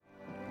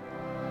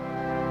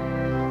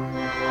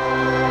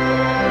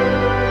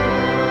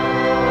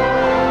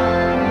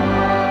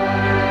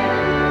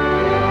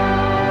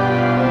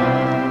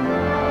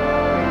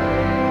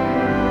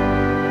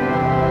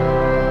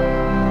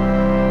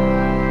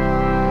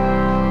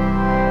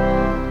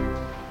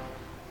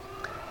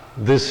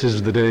This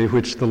is the day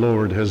which the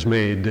Lord has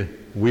made.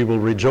 We will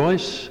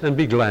rejoice and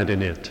be glad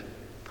in it.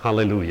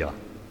 Hallelujah.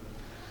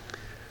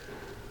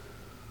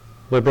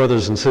 My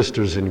brothers and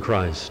sisters in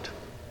Christ,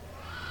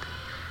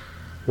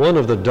 one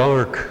of the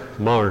dark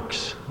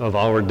marks of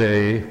our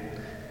day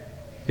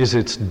is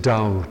its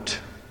doubt.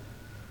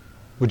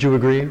 Would you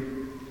agree?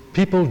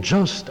 People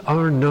just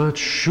are not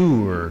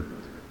sure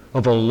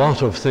of a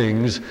lot of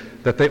things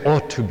that they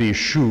ought to be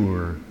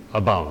sure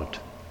about.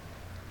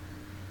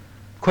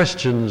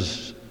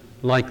 Questions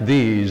like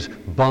these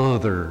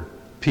bother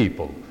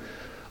people.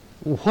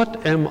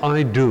 What am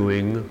I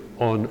doing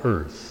on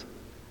earth?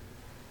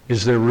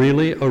 Is there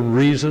really a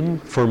reason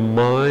for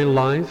my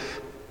life?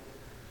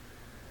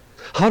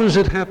 How does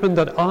it happen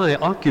that I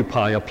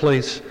occupy a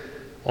place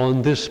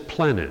on this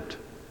planet?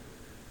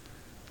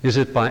 Is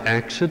it by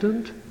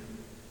accident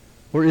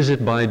or is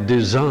it by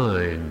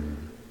design?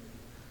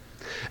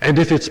 And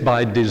if it's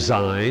by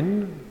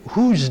design,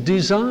 whose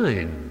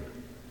design?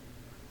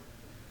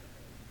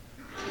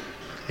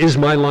 Is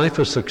my life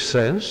a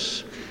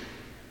success?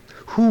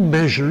 Who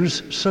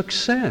measures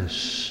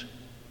success?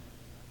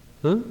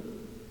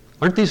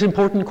 Aren't these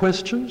important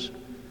questions?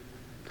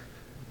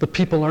 But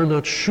people are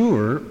not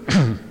sure.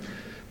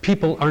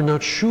 People are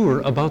not sure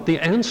about the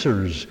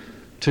answers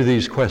to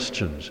these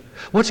questions.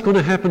 What's going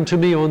to happen to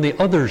me on the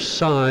other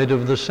side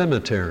of the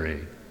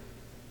cemetery?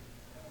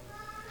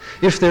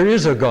 If there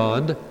is a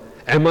God,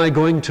 am I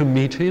going to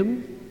meet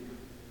him?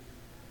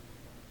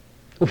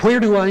 Where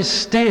do I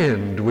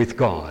stand with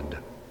God?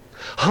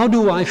 How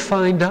do I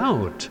find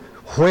out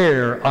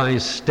where I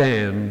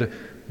stand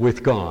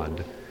with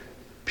God?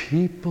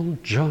 People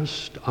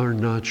just are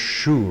not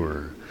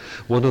sure.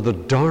 One of the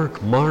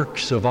dark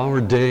marks of our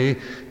day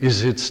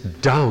is its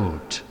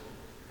doubt.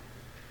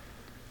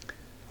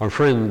 Our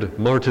friend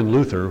Martin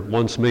Luther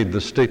once made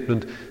the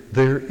statement,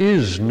 "There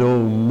is no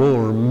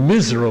more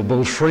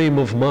miserable frame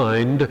of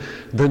mind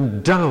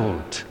than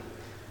doubt,"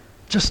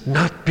 just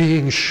not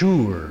being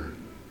sure.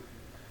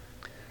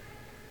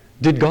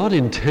 Did God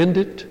intend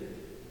it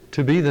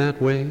to be that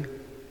way?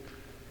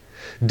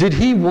 Did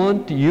he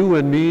want you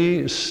and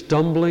me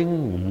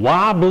stumbling,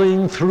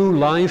 wobbling through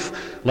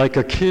life like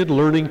a kid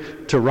learning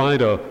to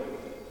ride a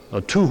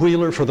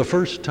two-wheeler for the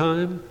first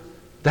time?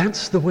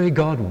 That's the way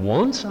God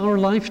wants our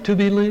life to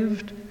be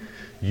lived?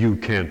 You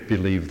can't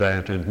believe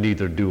that, and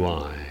neither do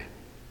I.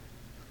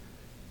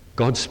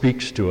 God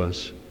speaks to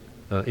us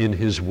in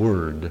his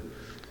word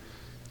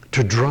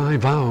to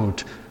drive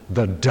out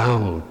the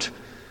doubt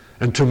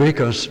and to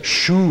make us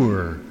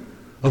sure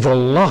of a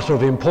lot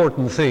of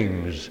important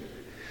things.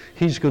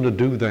 He's going to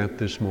do that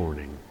this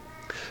morning.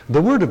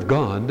 The Word of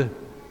God,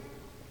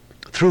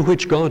 through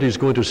which God is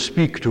going to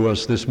speak to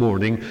us this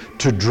morning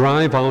to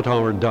drive out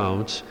our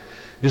doubts,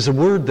 is a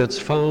word that's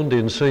found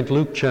in St.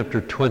 Luke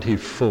chapter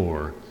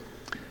 24.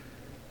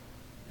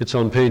 It's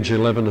on page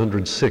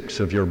 1106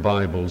 of your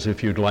Bibles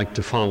if you'd like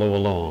to follow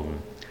along.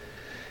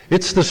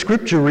 It's the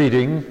scripture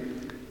reading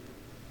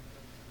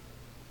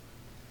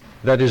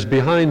that is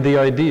behind the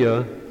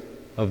idea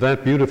of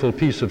that beautiful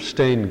piece of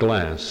stained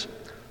glass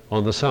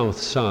on the south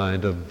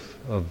side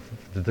of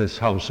this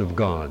house of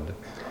God.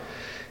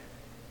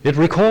 It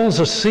recalls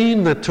a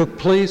scene that took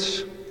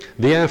place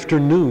the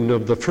afternoon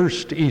of the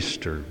first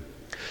Easter.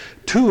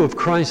 Two of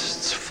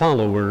Christ's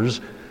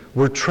followers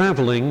were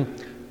traveling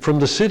from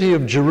the city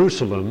of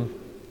Jerusalem,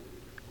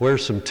 where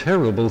some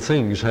terrible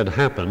things had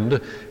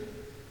happened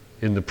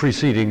in the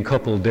preceding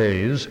couple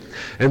days,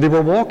 and they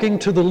were walking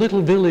to the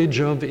little village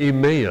of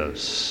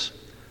Emmaus,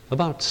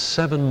 about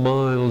 7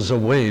 miles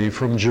away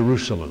from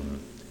Jerusalem.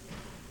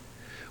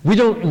 We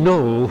don't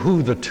know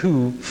who the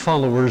two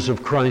followers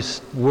of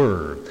Christ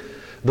were.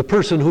 The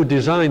person who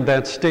designed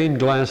that stained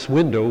glass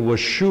window was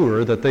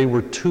sure that they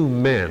were two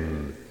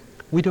men.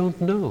 We don't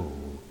know.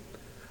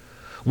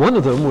 One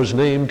of them was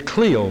named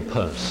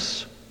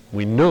Cleopas.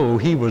 We know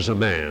he was a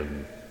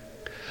man.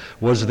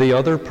 Was the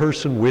other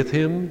person with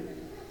him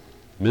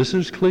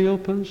Mrs.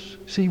 Cleopas?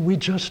 See, we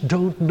just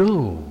don't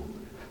know.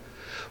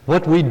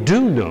 What we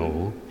do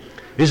know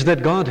is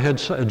that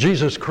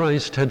Jesus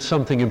Christ had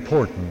something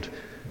important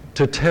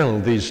to tell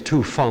these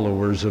two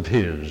followers of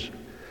his,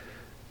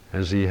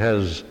 as he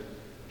has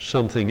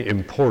something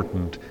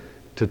important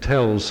to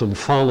tell some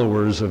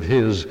followers of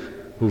his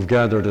who've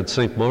gathered at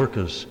St.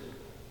 Marcus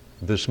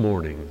this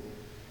morning.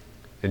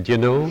 And you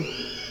know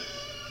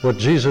what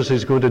Jesus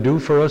is going to do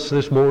for us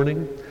this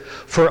morning?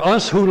 For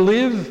us who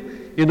live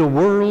in a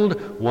world,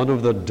 one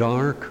of the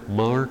dark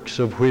marks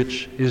of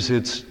which is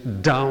its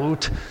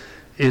doubt,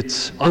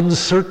 its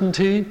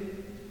uncertainty,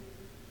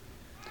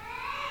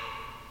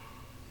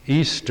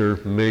 Easter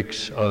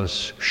makes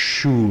us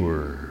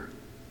sure.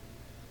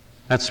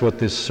 That's what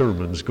this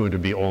sermon's going to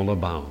be all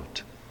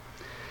about.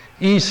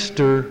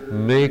 Easter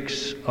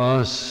makes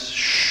us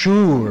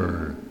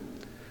sure.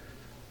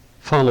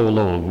 Follow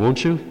along,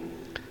 won't you?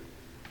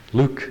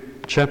 Luke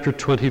chapter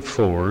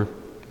 24,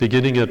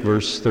 beginning at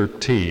verse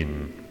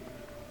 13.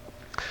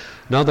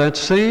 Now that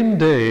same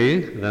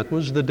day, that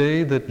was the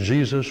day that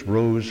Jesus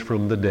rose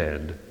from the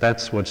dead.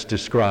 That's what's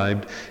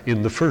described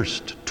in the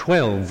first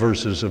 12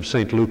 verses of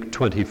St. Luke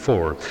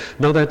 24.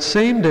 Now that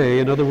same day,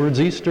 in other words,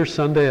 Easter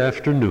Sunday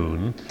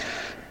afternoon,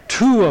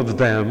 two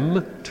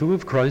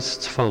of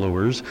Christ's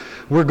followers,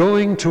 were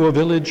going to a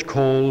village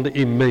called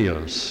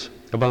Emmaus,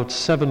 about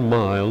 7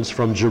 miles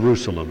from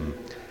Jerusalem.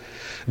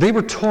 They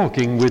were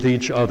talking with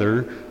each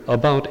other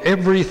about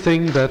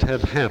everything that had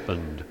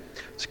happened.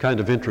 It's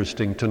kind of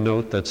interesting to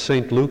note that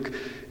St. Luke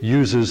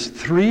uses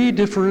 3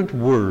 different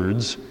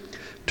words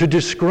to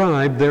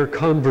describe their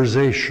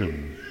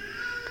conversation.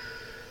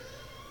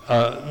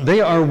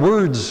 They are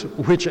words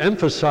which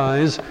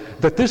emphasize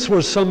that this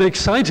was some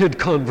excited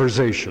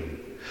conversation.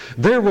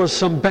 There was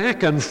some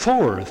back and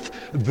forth.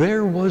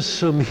 There was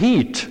some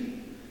heat.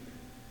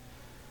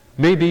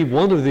 Maybe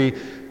one of the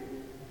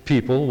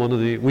people,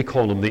 we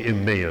call them the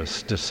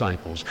Emmaus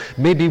disciples.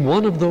 Maybe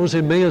one of those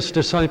Emmaus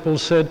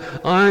disciples said,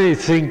 "I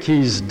think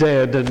he's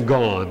dead and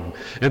gone."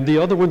 And the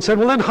other one said,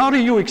 "Well, then how do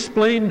you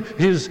explain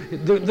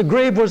the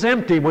grave was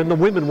empty when the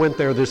women went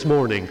there this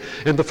morning?"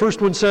 And the first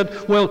one said,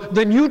 "Well,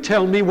 then you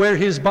tell me where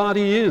his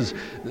body is."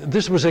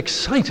 This was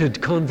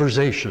excited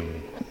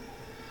conversation.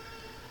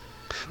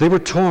 They were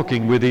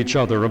talking with each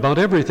other about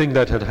everything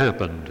that had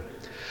happened.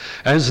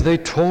 As they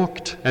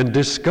talked and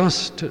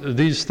discussed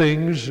these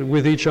things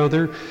with each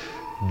other,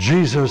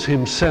 Jesus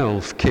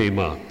himself came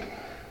up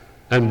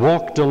and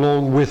walked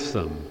along with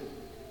them.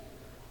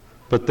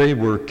 But they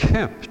were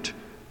kept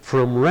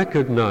from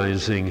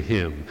recognizing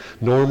him.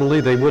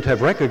 Normally they would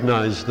have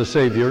recognized the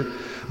Savior,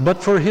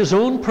 but for his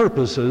own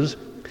purposes,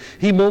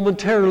 he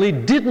momentarily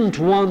didn't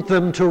want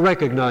them to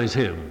recognize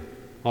him.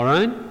 All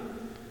right?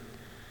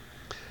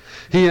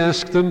 He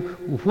asked them,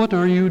 "What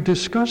are you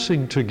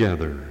discussing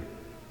together?"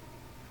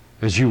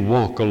 As you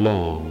walk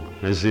along,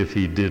 as if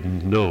he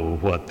didn't know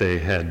what they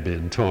had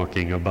been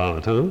talking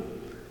about, huh?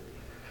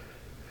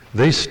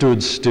 They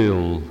stood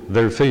still,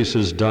 their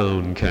faces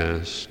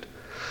downcast.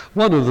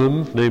 One of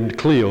them, named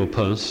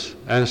Cleopas,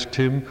 asked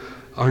him,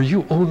 "Are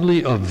you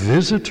only a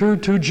visitor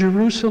to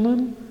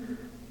Jerusalem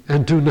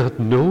and do not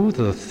know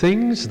the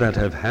things that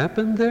have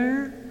happened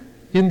there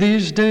in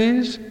these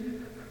days?"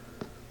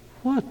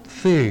 "What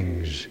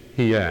things?"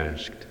 he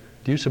asked.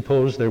 Do you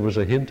suppose there was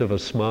a hint of a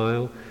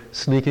smile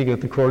sneaking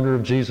at the corner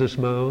of Jesus'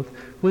 mouth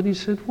when he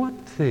said, "What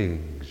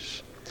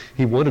things?"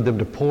 He wanted them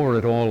to pour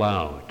it all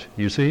out,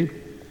 you see.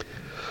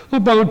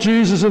 "About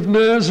Jesus of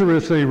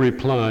Nazareth," they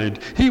replied.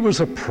 "He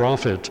was a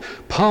prophet,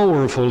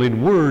 powerful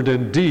in word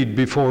and deed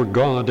before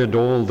God and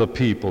all the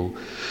people.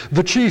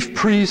 The chief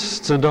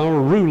priests and our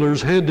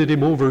rulers handed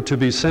him over to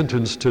be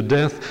sentenced to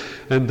death,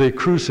 and they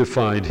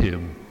crucified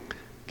him."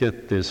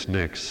 Get this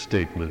next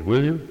statement,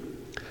 will you?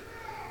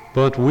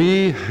 "But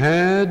we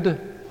had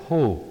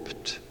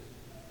hoped.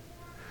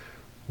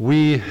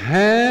 We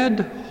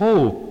had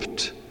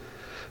hoped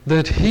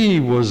that he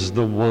was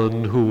the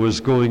one who was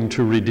going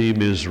to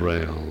redeem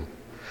Israel.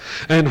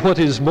 And what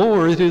is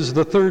more, it is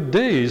the 3rd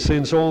day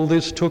since all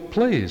this took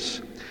place.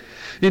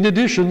 In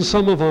addition,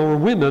 some of our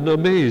women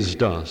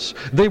amazed us.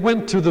 They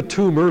went to the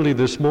tomb early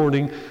this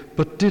morning,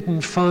 but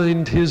didn't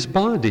find his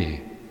body.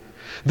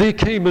 They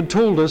came and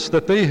told us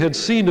that they had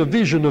seen a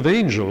vision of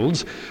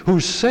angels who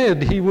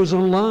said he was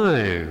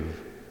alive.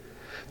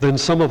 Then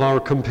some of our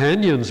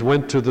companions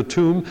went to the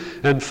tomb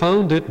and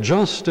found it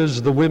just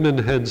as the women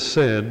had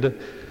said,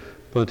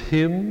 but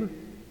him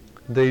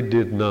they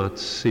did not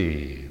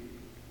see."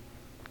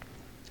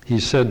 He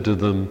said to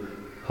them,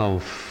 "How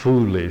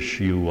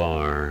foolish you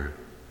are,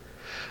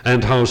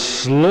 and how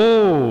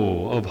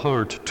slow of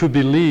heart to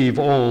believe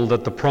all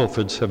that the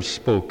prophets have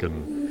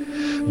spoken.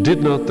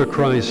 Did not the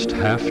Christ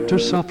have to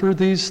suffer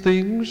these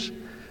things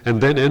and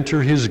then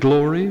enter his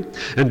glory?"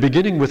 And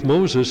beginning with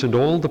Moses and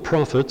all the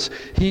prophets,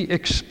 he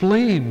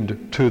explained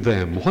to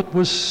them what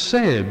was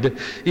said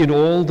in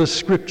all the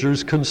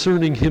scriptures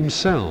concerning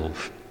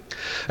himself.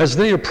 As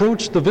they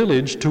approached the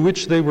village to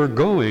which they were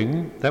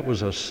going, that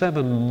was a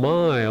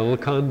 7-mile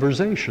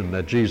conversation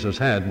that Jesus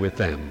had with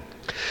them.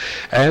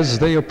 As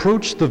they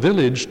approached the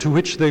village to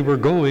which they were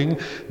going,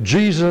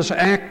 Jesus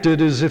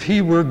acted as if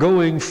he were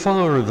going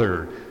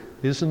farther.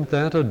 Isn't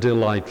that a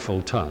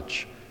delightful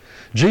touch?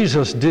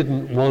 Jesus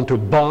didn't want to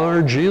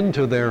barge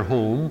into their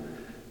home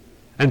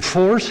and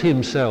force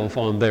himself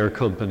on their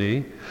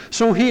company,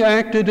 so he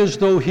acted as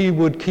though he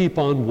would keep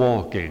on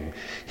walking.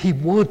 He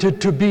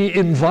wanted to be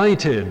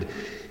invited.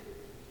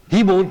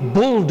 He won't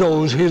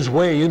bulldoze his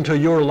way into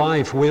your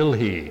life, will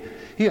he?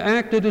 He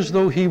acted as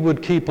though he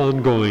would keep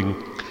on going.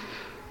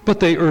 But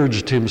they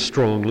urged him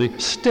strongly,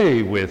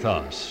 "Stay with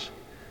us."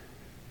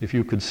 If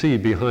you could see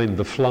behind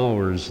the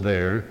flowers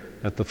there,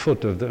 at the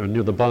foot of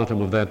near the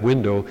bottom of that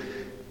window,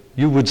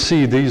 you would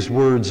see these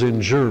words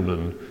in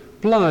German,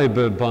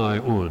 "Bleibe bei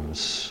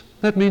uns."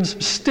 That means,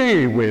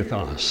 "Stay with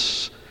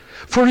us."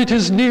 For it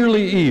is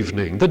nearly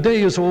evening. The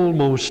day is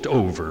almost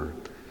over.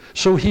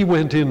 So he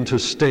went in to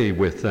stay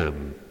with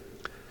them.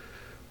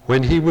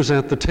 When he was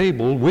at the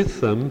table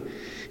with them,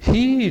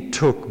 he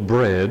took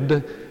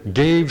bread,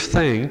 gave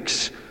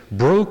thanks,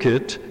 broke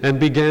it, and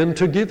began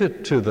to give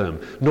it to them.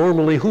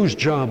 Normally, whose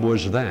job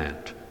was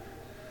that?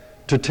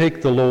 To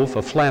take the loaf,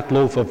 a flat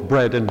loaf of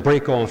bread, and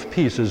break off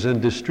pieces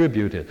and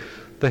distribute it.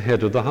 The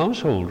head of the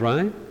household,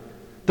 right?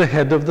 The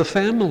head of the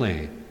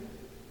family.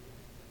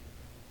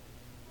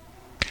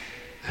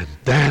 And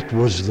that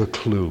was the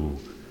clue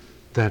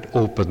that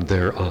opened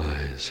their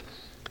eyes.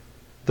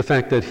 The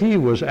fact that he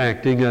was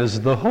acting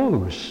as the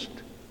host,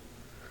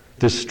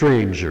 the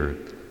stranger.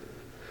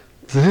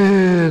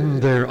 Then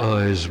their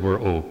eyes were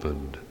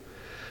opened,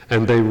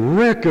 and they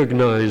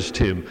recognized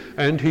him,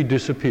 and he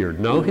disappeared.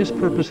 Now his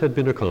purpose had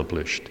been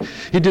accomplished.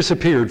 He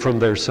disappeared from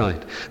their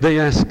sight. They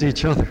asked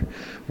each other,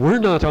 were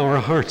not our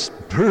hearts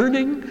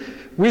burning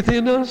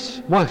within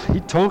us? What, he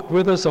talked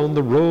with us on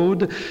the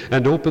road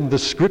and opened the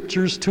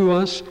scriptures to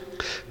us?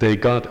 They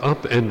got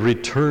up and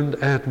returned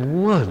at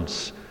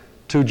once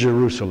to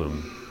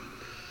Jerusalem.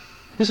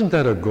 Isn't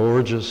that a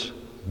gorgeous,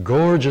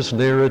 gorgeous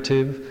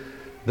narrative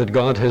that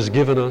God has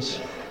given us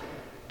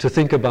to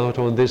think about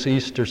on this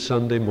Easter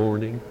Sunday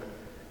morning?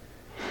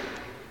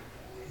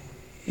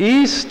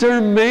 Easter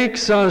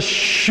makes us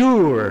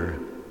sure.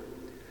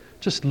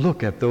 Just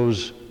look at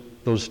those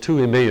two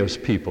Emmaus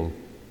people.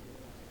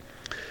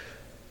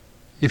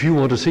 If you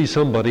want to see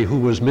somebody who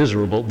was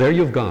miserable, there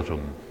you've got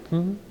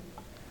them.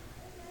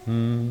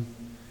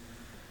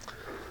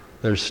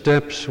 Their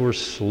steps were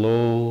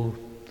slow.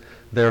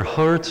 Their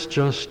hearts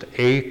just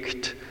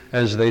ached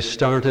as they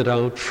started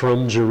out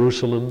from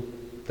Jerusalem,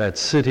 that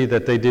city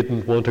that they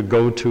didn't want to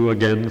go to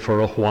again for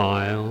a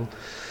while.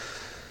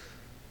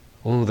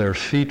 Oh, their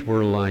feet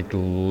were like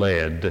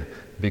lead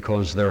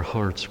because their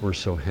hearts were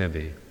so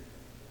heavy.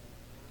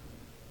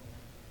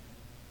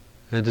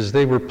 And as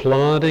they were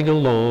plodding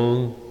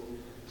along,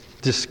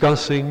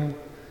 discussing,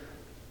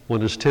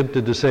 one is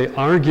tempted to say,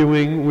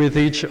 arguing with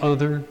each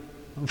other.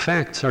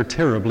 Facts are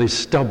terribly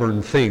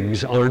stubborn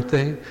things, aren't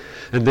they?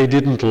 And they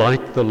didn't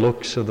like the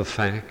looks of the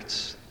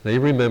facts. They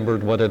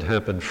remembered what had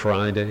happened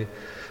Friday,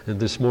 and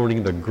this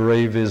morning the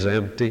grave is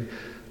empty.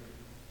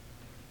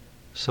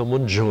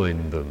 Someone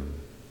joined them,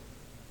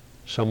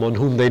 someone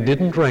whom they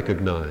didn't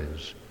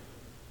recognize.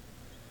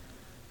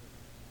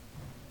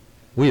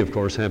 We, of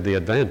course, have the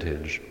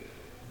advantage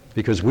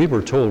because we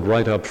were told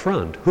right up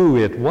front who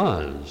it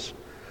was.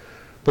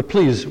 But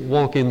please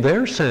walk in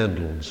their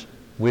sandals,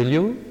 will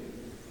you?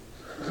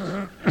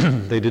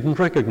 They didn't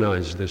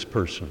recognize this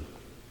person.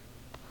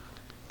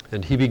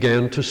 And he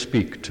began to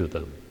speak to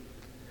them.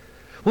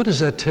 What does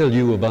that tell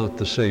you about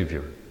the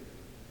Savior?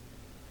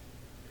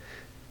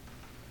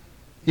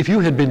 If you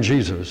had been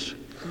Jesus,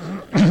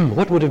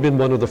 what would have been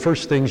one of the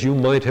first things you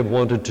might have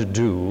wanted to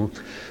do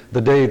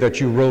the day that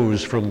you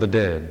rose from the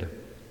dead?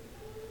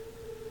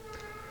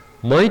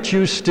 Might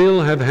you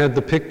still have had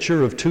the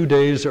picture of 2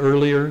 days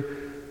earlier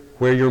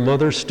where your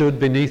mother stood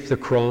beneath the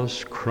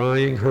cross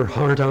crying her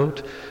heart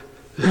out?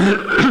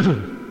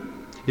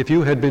 If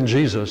you had been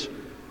Jesus,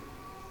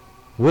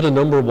 would a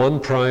number one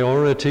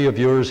priority of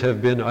yours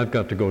have been, I've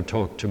got to go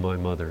talk to my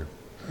mother?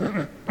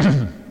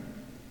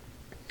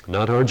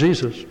 Not our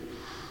Jesus.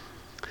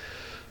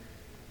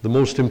 The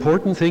most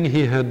important thing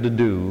he had to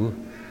do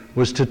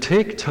was to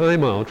take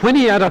time out, when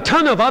he had a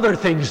ton of other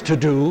things to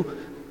do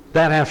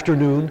that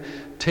afternoon,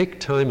 take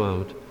time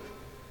out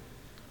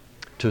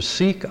to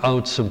seek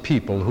out some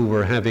people who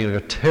were having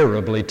a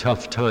terribly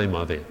tough time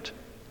of it.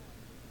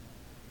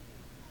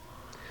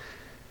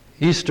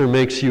 Easter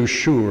makes you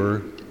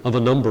sure of a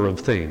number of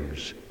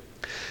things.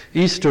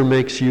 Easter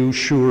makes you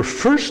sure,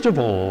 first of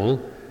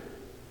all,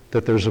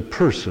 that there's a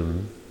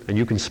person, and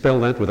you can spell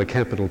that with a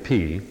capital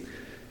P,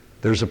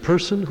 there's a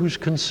person who's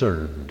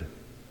concerned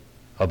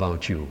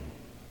about you.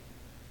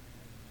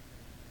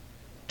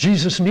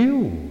 Jesus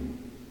knew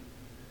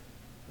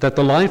that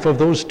the life of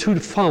those two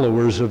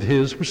followers of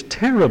his was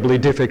terribly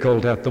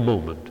difficult at the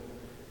moment.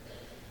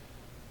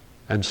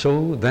 And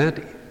so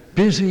that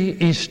busy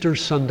Easter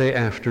Sunday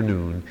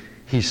afternoon,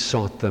 he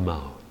sought them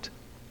out.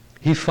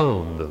 He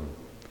found them.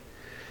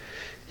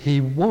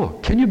 He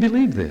walked. Can you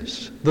believe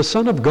this? The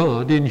Son of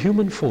God in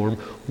human form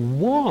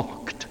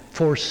walked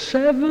for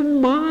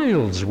 7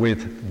 miles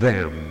with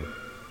them.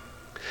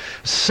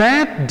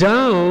 Sat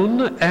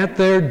down at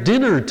their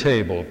dinner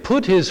table,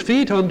 put his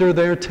feet under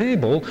their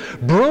table,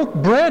 broke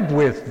bread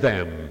with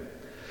them.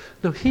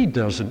 Now, he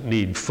doesn't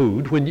need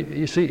food. When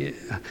you see,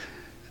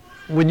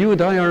 when you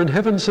and I are in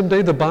heaven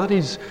someday, the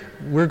bodies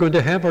we're going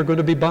to have are going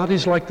to be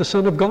bodies like the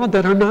Son of God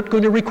that are not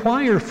going to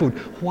require food.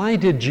 Why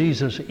did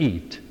Jesus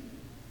eat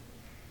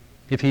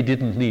if he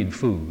didn't need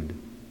food?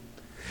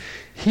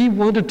 He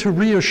wanted to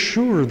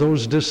reassure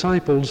those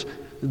disciples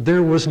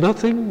there was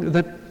nothing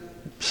that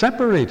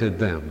separated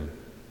them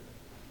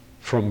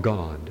from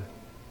God.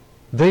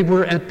 They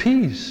were at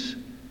peace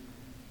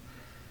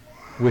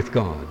with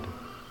God.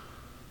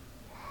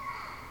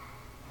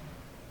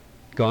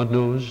 God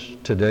knows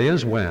today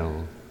as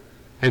well,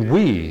 and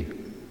we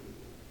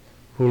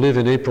who live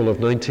in April of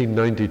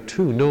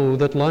 1992 know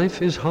that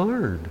life is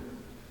hard.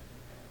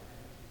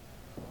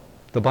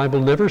 The Bible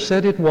never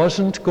said it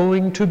wasn't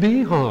going to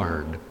be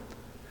hard.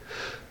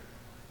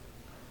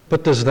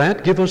 But does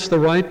that give us the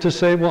right to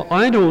say, well,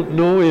 I don't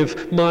know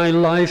if my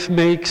life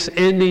makes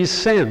any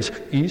sense?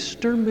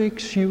 Easter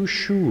makes you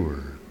sure.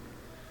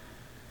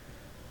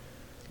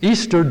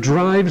 Easter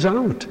drives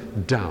out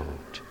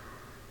doubt.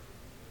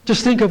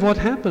 Just think of what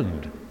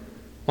happened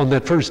on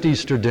that first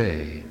Easter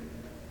day.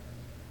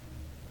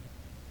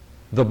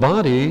 The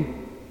body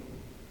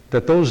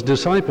that those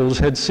disciples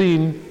had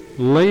seen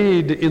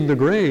laid in the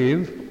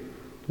grave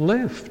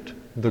left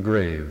the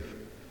grave.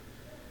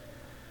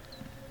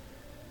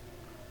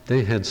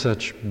 They had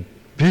such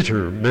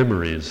bitter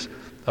memories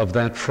of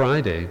that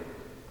Friday.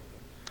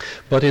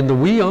 But in the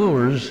wee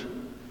hours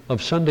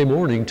of Sunday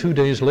morning, 2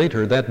 days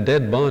later, that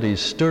dead body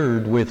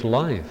stirred with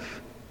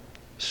life,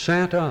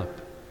 sat up,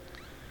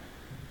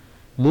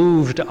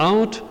 moved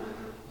out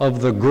of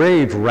the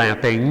grave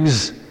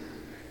wrappings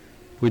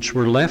which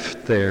were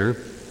left there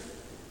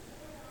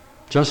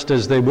just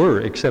as they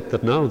were, except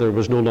that now there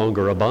was no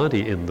longer a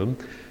body in them,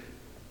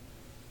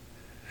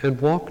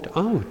 and walked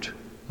out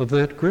of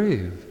that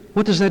grave.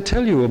 What does that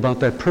tell you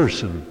about that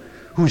person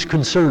who's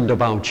concerned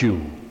about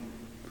you?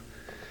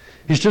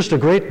 He's just a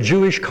great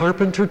Jewish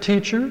carpenter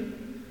teacher?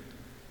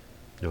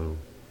 No.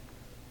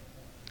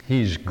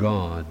 He's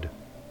God,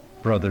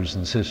 brothers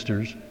and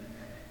sisters.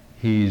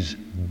 He's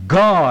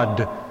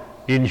God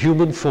in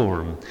human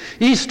form.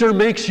 Easter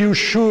makes you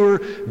sure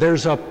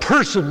there's a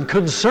person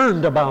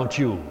concerned about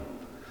you.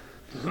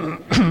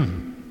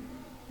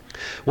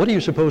 What do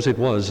you suppose it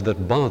was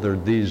that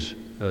bothered these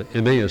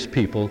Emmaus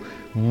people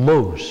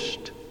most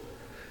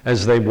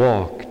as they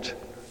walked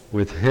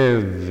with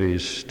heavy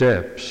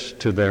steps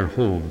to their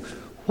home?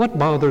 What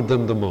bothered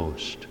them the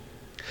most?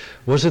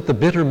 Was it the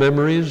bitter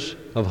memories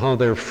of how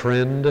their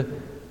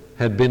friend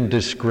had been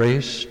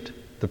disgraced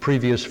the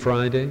previous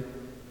Friday?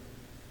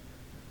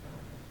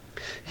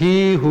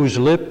 He whose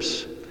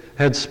lips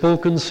had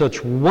spoken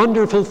such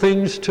wonderful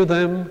things to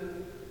them,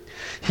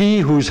 he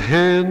whose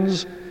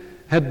hands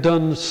had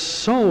done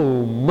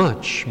so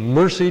much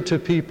mercy to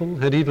people,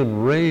 had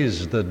even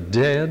raised the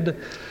dead,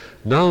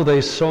 now they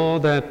saw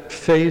that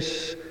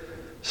face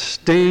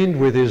stained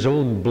with his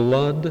own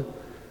blood,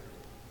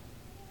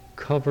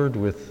 covered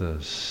with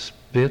the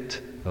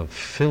spit of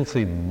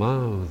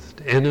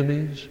filthy-mouthed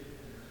enemies.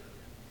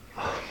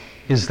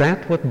 Is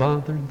that what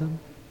bothered them?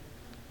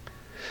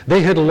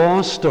 They had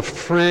lost a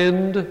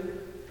friend,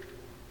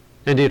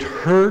 and it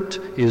hurt.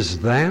 Is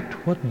that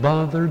what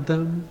bothered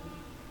them?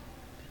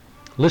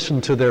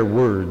 Listen to their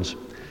words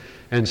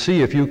and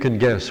see if you can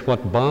guess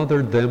what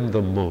bothered them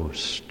the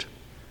most.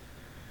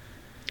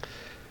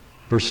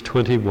 Verse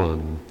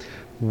 21,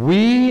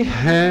 we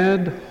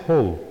had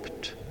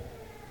hoped.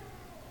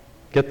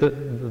 Get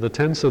the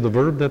tense of the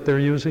verb that they're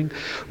using?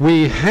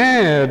 We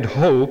had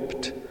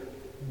hoped,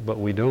 but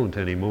we don't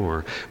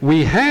anymore.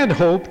 We had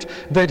hoped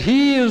that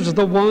he is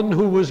the one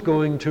who was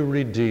going to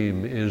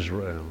redeem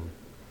Israel.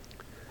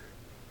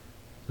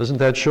 Doesn't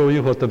that show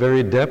you what the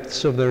very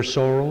depths of their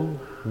sorrow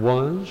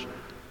was?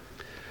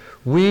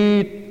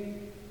 We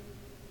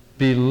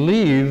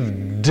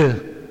believed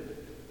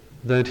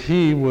that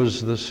he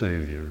was the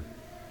Savior.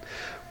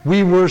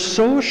 We were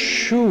so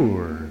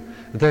sure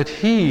that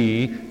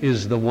he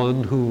is the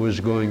one who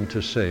was going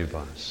to save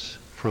us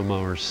from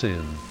our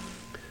sin.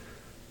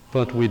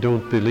 But we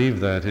don't believe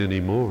that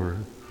anymore.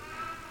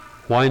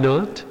 Why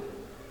not?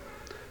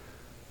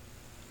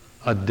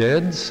 A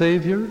dead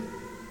Savior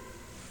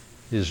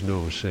is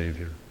no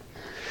Savior.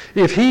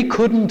 If he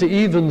couldn't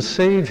even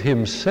save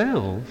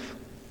himself,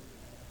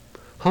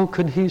 how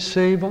can he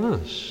save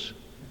us?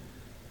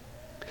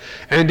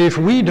 And if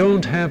we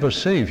don't have a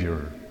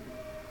Savior,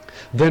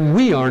 then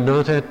we are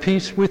not at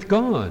peace with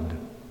God.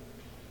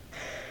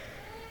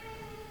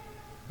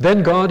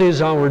 Then God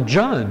is our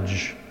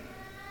judge,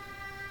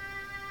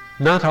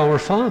 not our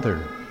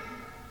Father.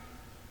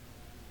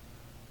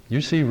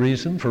 You see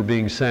reason for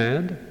being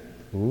sad?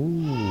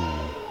 Ooh.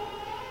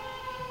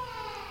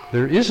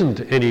 There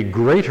isn't any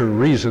greater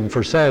reason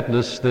for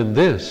sadness than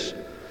this.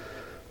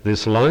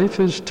 This life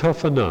is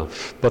tough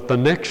enough, but the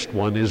next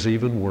one is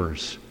even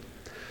worse.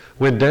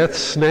 When death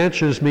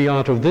snatches me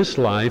out of this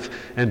life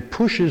and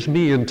pushes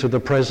me into the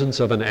presence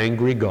of an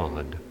angry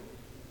God.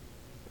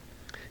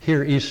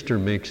 Here Easter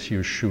makes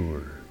you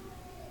sure.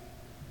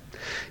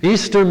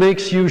 Easter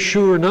makes you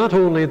sure not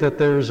only that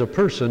there's a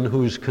person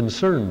who's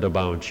concerned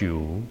about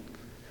you,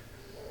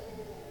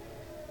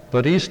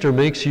 but Easter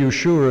makes you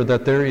sure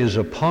that there is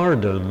a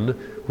pardon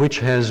which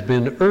has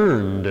been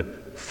earned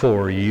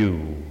for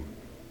you.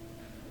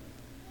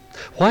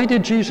 Why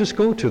did Jesus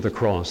go to the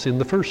cross in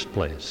the first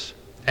place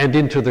and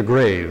into the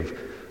grave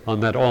on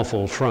that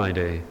awful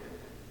Friday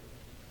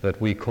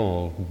that we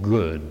call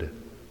Good?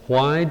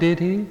 Why did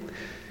he?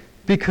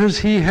 Because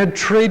he had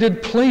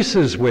traded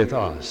places with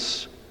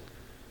us.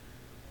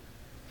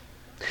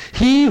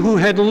 He who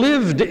had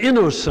lived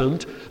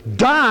innocent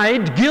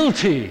died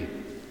guilty.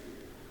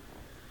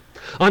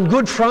 On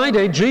Good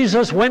Friday,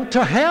 Jesus went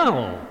to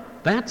hell.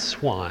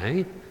 That's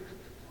why.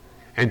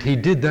 And he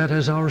did that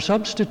as our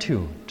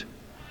substitute.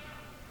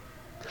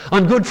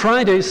 On Good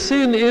Friday,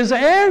 sin is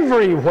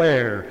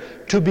everywhere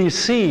to be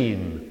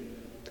seen.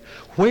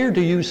 Where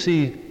do you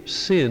see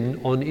sin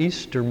on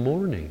Easter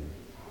morning?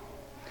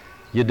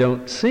 You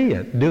don't see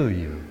it, do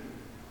you?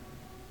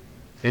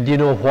 And you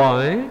know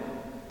why?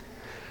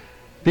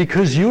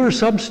 Because your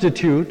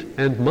substitute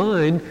and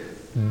mine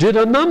did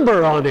a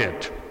number on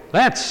it.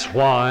 That's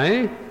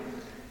why.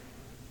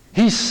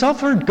 He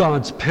suffered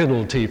God's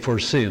penalty for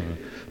sin,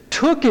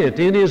 took it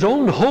in his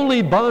own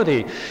holy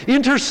body,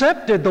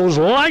 intercepted those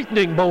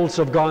lightning bolts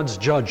of God's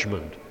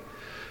judgment,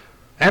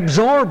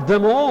 absorbed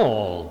them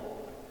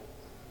all,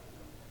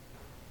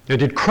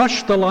 and it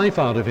crushed the life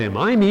out of him.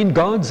 I mean,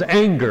 God's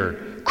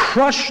anger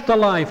crushed the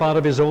life out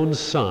of his own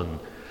Son.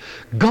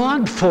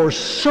 God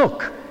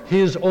forsook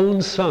his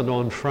own Son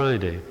on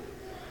Friday.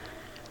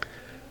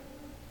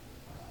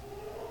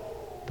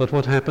 But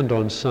what happened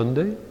on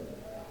Sunday?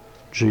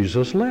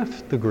 Jesus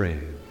left the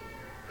grave.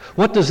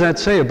 What does that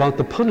say about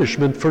the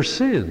punishment for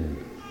sin?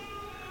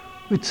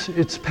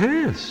 It's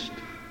past.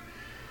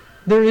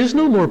 There is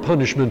no more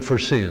punishment for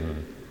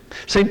sin.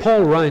 St.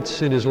 Paul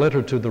writes in his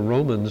letter to the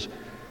Romans,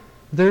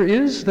 "There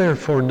is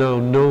therefore now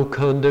no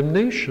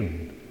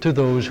condemnation to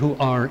those who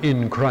are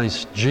in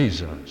Christ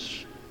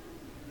Jesus."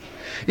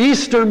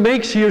 Easter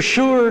makes you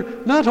sure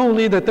not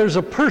only that there's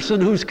a person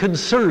who's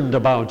concerned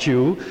about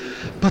you,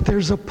 but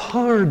there's a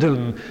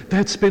pardon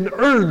that's been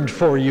earned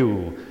for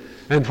you.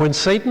 And when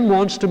Satan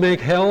wants to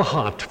make hell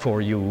hot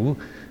for you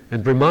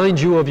and remind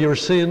you of your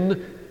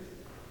sin,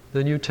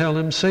 then you tell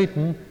him,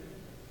 "Satan,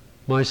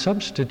 my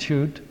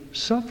substitute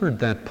suffered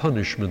that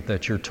punishment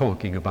that you're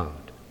talking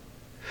about."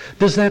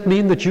 Does that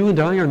mean that you and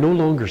I are no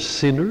longer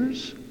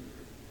sinners?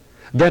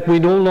 That we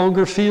no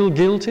longer feel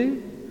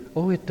guilty?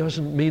 Oh, it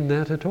doesn't mean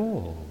that at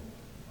all.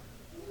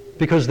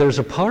 Because there's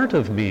a part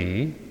of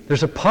me,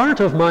 there's a part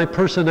of my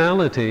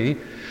personality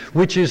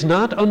which is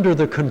not under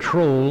the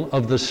control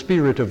of the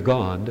Spirit of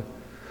God,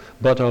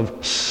 but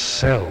of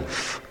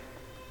self.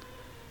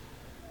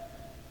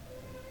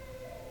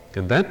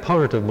 And that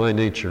part of my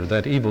nature,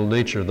 that evil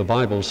nature, the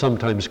Bible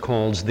sometimes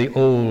calls the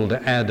old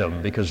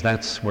Adam, because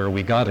that's where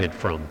we got it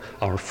from,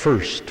 our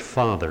first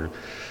father.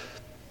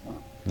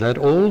 That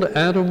old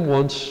Adam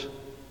wants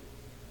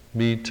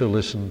me to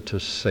listen to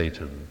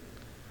Satan,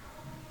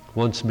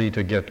 wants me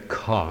to get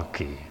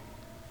cocky,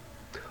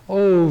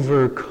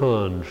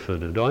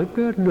 overconfident. I've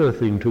got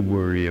nothing to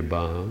worry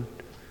about.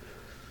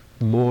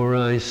 The more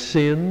I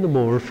sin, the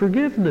more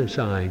forgiveness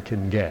I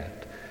can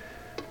get.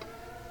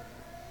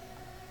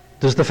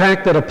 Does the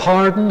fact that a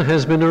pardon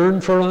has been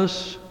earned for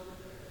us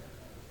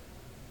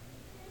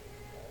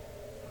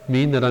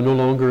mean that I'm no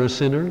longer a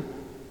sinner?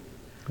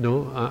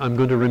 No, I'm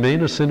going to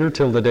remain a sinner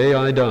till the day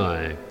I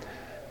die.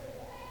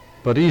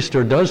 But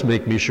Easter does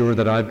make me sure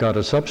that I've got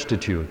a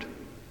substitute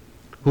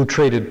who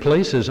traded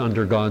places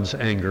under God's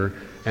anger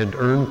and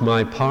earned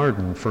my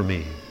pardon for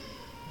me.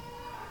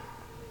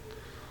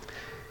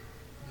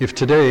 If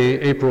today,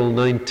 April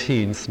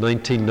 19th,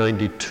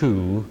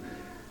 1992,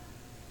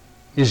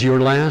 is your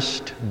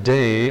last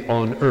day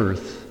on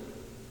earth,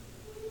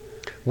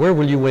 where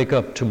will you wake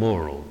up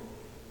tomorrow?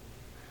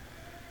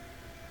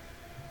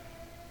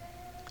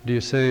 Do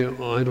you say,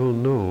 "Oh, I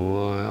don't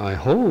know, I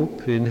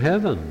hope in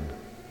heaven"?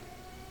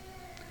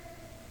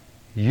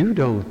 You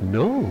don't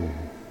know.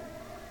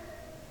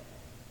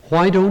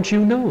 Why don't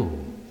you know?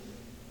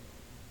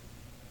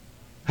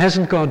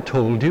 Hasn't God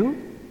told you?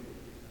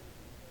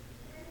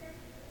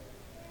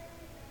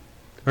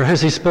 Or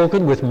has he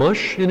spoken with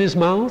mush in his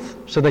mouth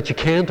so that you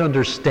can't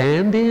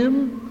understand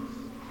him?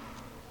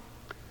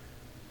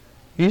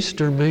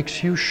 Easter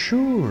makes you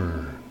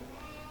sure.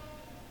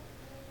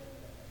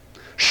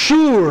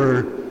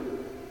 Sure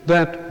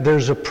that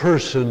there's a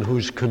person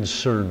who's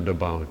concerned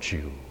about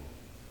you.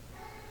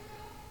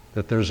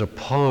 That there's a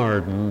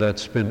pardon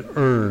that's been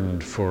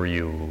earned for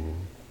you.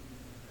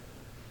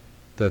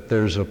 That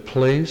there's a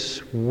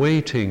place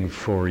waiting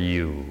for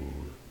you.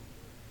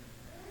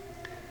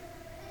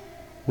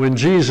 When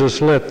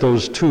Jesus let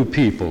those two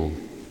people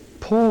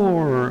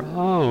pour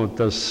out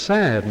the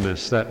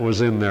sadness that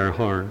was in their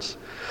hearts,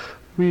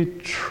 we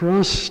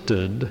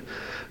trusted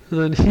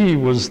that he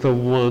was the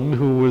one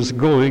who was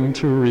going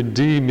to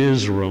redeem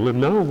Israel. And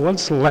now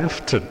what's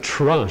left to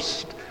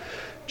trust?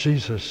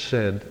 Jesus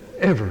said,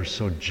 ever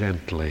so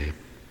gently.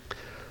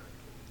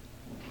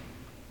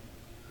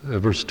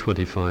 Verse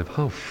 25,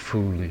 how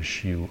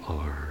foolish you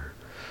are.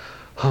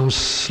 How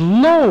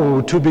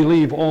slow to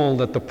believe all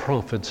that the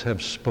prophets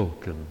have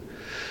spoken.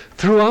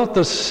 Throughout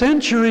the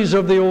centuries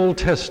of the Old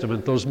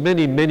Testament, those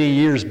many, many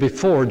years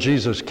before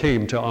Jesus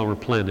came to our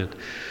planet,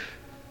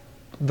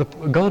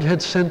 God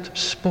had sent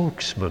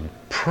spokesmen,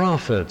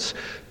 prophets,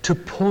 to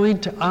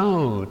point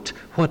out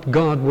what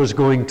God was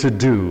going to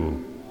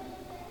do.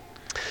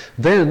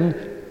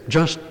 Then,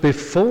 just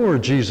before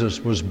Jesus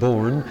was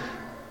born,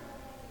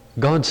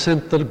 God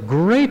sent the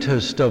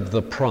greatest of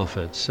the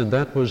prophets, and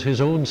that was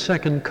his own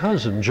second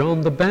cousin,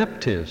 John the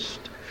Baptist,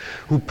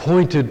 who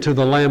pointed to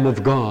the Lamb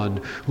of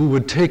God who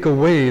would take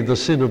away the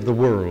sin of the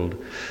world.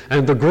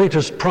 And the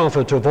greatest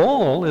prophet of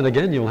all, and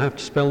again you'll have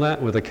to spell that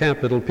with a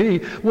capital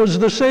P, was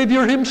the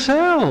Savior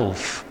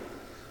himself.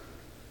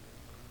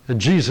 And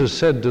Jesus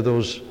said to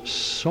those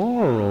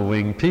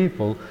sorrowing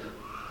people,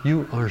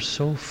 "You are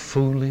so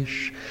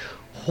foolish.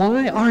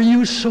 Why are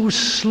you so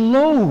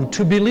slow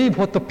to believe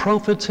what the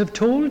prophets have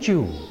told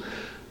you?"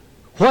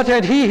 What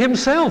had he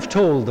himself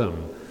told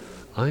them?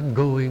 "I'm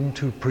going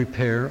to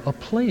prepare a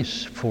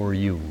place for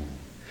you.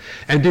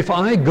 And if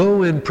I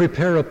go and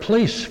prepare a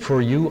place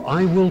for you,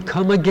 I will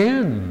come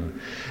again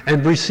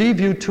and receive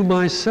you to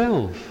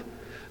myself,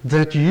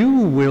 that you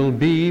will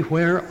be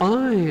where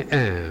I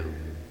am."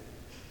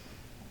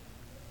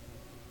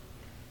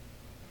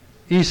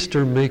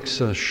 Easter makes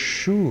us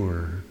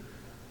sure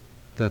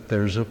that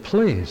there's a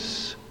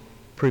place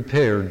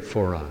prepared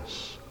for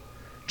us.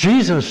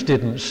 Jesus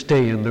didn't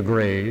stay in the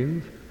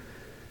grave,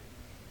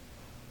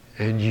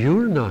 and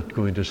you're not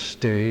going to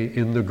stay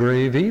in the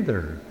grave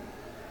either.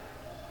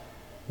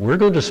 We're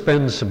going to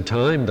spend some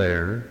time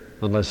there,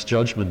 unless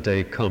Judgment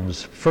Day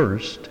comes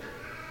first,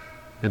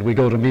 and we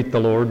go to meet the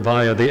Lord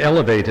via the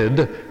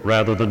elevated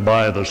rather than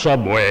by the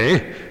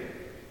subway.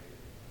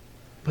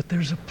 But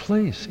there's a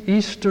place.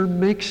 Easter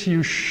makes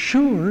you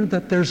sure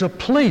that there's a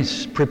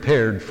place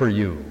prepared for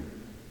you.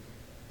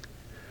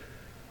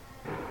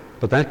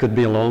 But that could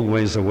be a long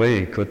ways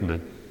away, couldn't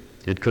it?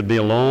 It could be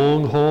a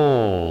long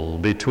haul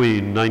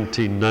between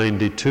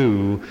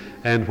 1992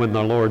 and when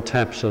the Lord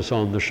taps us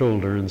on the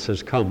shoulder and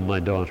says, "Come,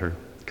 my daughter.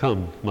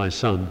 Come, my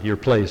son. Your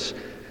place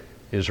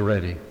is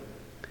ready." Do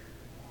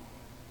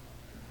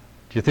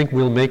you think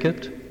we'll make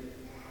it?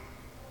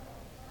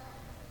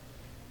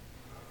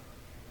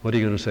 What are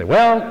you going to say?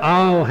 "Well,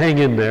 I'll hang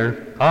in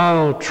there.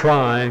 I'll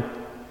try."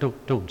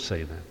 Don't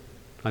say that.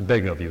 I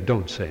beg of you,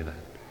 don't say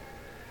that.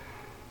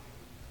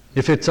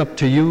 If it's up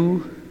to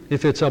you,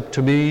 if it's up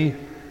to me,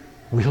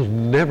 we'll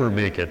never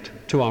make it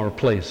to our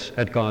place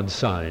at God's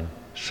side.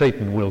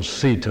 Satan will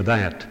see to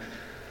that.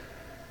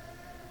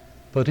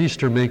 But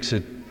Easter makes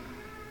you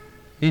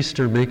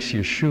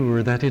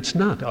sure that it's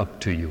not up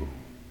to you.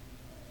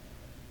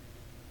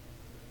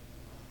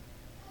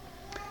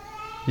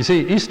 You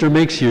see, Easter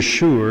makes you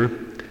sure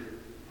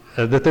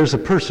that there's a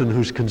person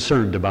who's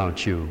concerned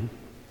about you,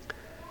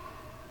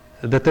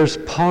 that there's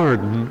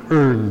pardon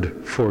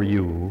earned for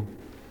you.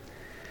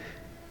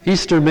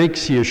 Easter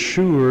makes you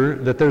sure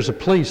that there's a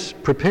place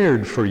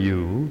prepared for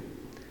you.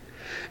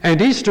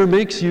 And Easter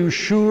makes you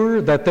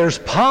sure that there's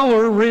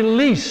power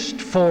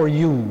released for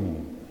you.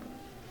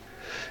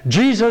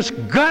 Jesus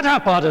got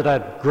up out of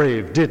that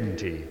grave, didn't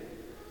he?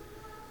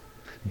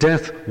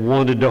 Death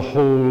wanted to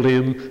hold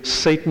him.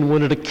 Satan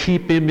wanted to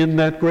keep him in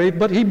that grave,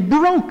 but he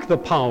broke the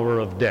power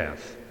of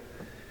death.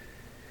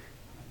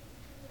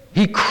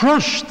 He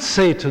crushed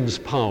Satan's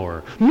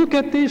power. Look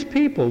at these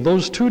people,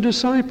 those two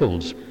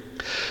disciples.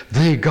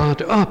 They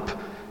got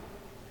up.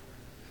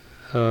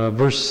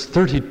 Verse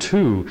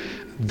 32,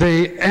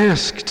 they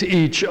asked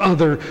each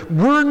other,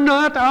 "Were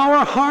not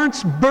our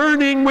hearts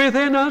burning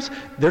within us?"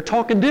 They're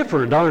talking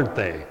different, aren't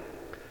they?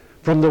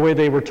 From the way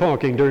they were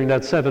talking during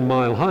that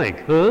 7-mile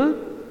hike, huh?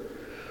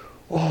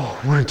 "Oh,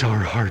 weren't our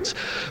hearts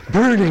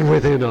burning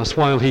within us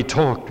while he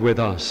talked with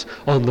us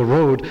on the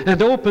road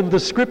and opened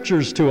the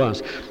scriptures to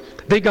us?"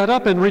 They got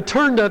up and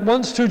returned at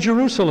once to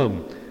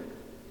Jerusalem.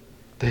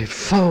 They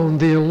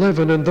found the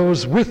 11 and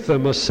those with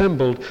them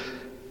assembled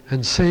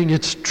and saying,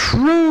 "It's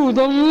true,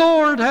 the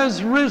Lord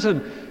has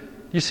risen."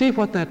 You see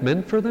what that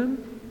meant for them?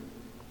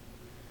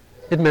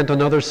 It meant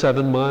another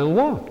 7-mile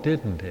walk,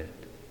 didn't it?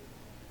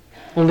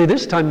 Only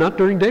this time not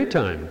during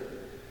daytime.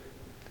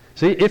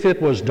 See, if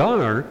it was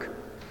dark,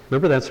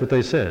 remember that's what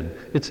they said,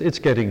 it's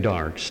getting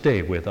dark,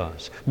 stay with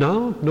us.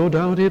 Now, no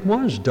doubt it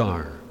was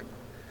dark.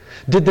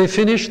 Did they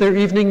finish their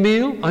evening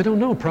meal? I don't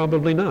know,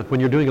 probably not. When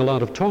you're doing a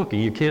lot of talking,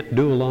 you can't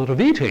do a lot of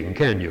eating,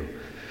 can you?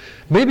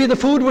 Maybe the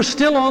food was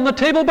still on the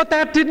table, but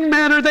that didn't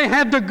matter, they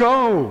had to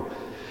go.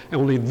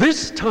 Only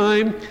this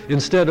time,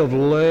 instead of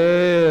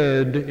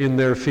lead in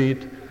their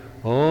feet,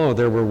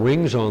 there were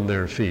wings on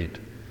their feet.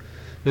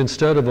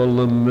 Instead of a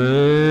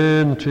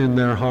lament in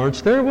their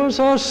hearts, there was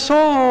a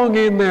song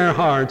in their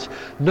hearts.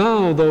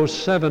 Now those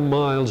 7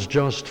 miles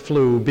just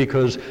flew,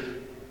 because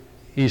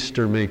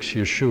Easter makes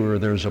you sure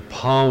there's a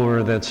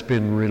power that's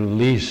been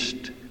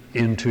released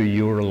into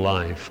your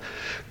life.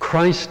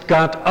 Christ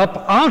got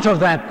up out of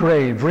that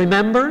grave,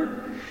 remember?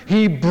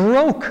 He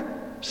broke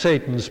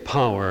Satan's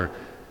power.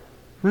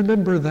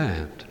 Remember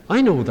that.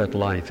 I know that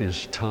life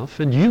is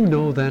tough, and you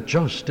know that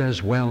just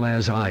as well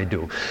as I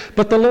do.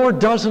 But the Lord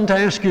doesn't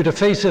ask you to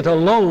face it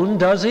alone,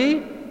 does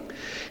he?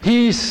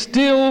 He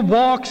still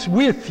walks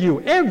with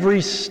you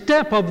every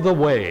step of the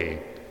way,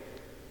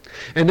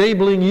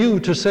 enabling you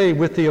to say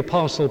with the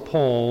Apostle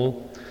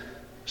Paul,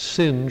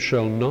 "Sin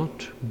shall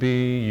not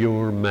be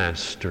your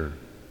master."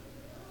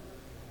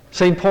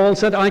 St. Paul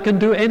said, "I can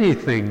do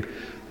anything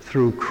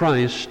through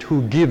Christ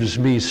who gives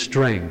me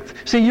strength."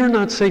 See, you're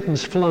not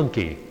Satan's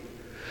flunky.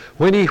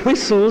 When he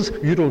whistles,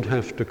 you don't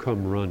have to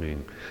come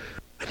running.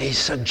 When he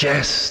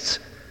suggests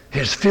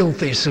his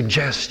filthy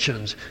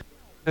suggestions,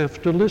 you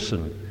have to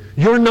listen.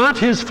 You're not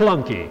his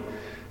flunky.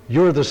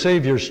 You're the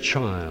Savior's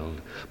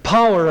child.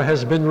 Power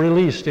has been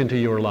released into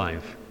your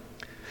life.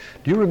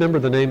 Do you remember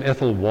the name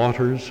Ethel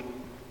Waters?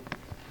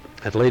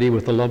 that lady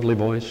with the lovely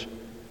voice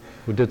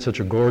who did such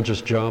a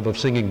gorgeous job of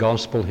singing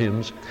gospel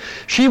hymns,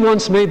 she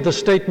once made the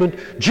statement,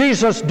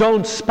 Jesus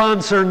don't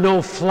sponsor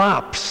no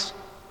flops.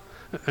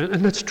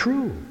 And that's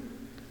true.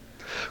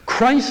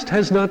 Christ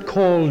has not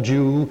called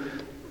you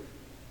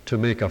to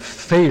make a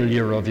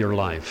failure of your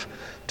life,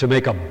 to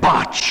make a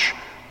botch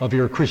of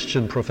your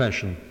Christian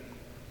profession.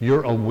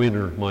 You're a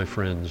winner, my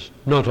friends,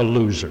 not a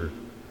loser.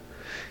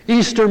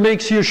 Easter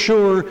makes you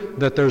sure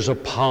that there's a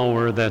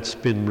power that's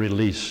been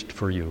released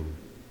for you.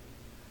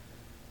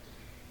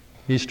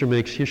 Easter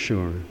makes you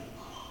sure,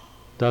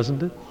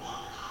 doesn't it?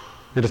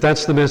 And if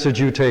that's the message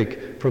you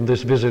take from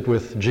this visit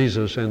with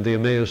Jesus and the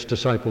Emmaus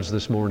disciples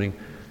this morning,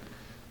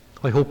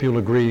 I hope you'll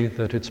agree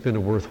that it's been a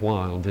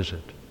worthwhile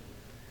visit.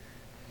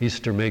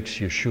 Easter makes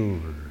you sure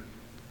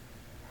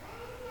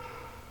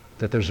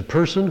that there's a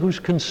person who's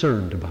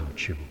concerned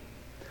about you,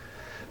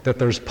 that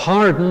there's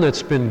pardon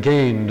that's been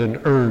gained and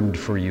earned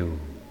for you,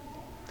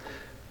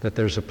 that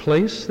there's a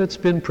place that's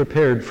been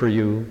prepared for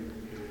you,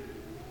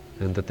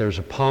 and that there's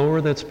a power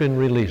that's been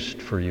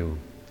released for you.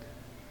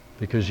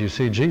 Because you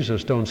see,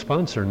 Jesus don't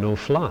sponsor no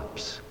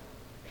flops.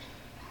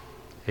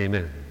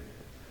 Amen.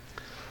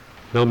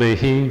 Now may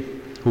He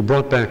who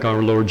brought back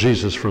our Lord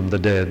Jesus from the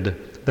dead,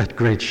 that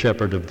great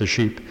shepherd of the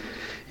sheep,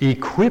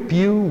 equip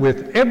you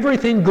with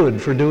everything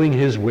good for doing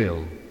His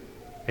will.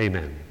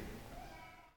 Amen.